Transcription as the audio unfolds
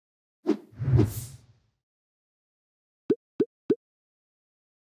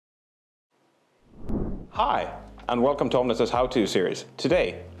Hi, and welcome to Omnitas How-To Series.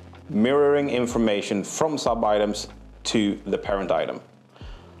 Today, mirroring information from sub-items to the parent item.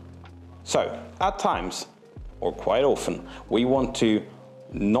 So, at times, or quite often, we want to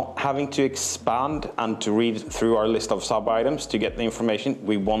not having to expand and to read through our list of sub-items to get the information.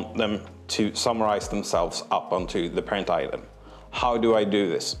 We want them to summarize themselves up onto the parent item. How do I do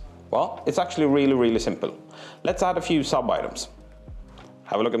this? Well, it's actually really simple. Let's add a few sub-items.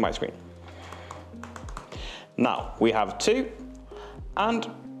 Have a look at my screen. Now, we have two, and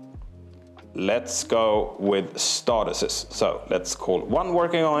let's go with statuses. So let's call one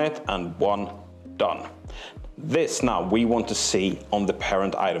working on it and one done. This now we want to see on the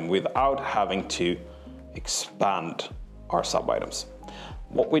parent item without having to expand our sub-items.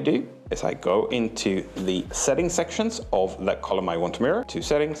 What we do is I go into the settings sections of the column I want to mirror, to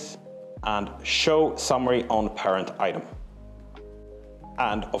settings, and show summary on parent item.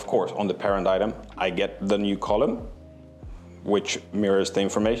 And of course, on the parent item, I get the new column, which mirrors the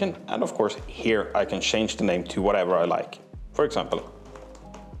information. And of course, here I can change the name to whatever I like. For example,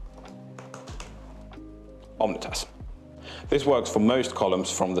 Omnitas. This works for most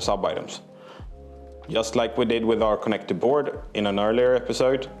columns from the sub-items. Just like we did with our connected board in an earlier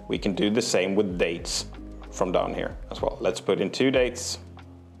episode, we can do the same with dates from down here as well. Let's put in 2 dates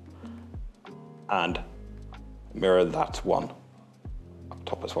and mirror that one up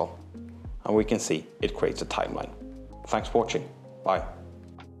top as well. And we can see it creates a timeline. Thanks for watching. Bye.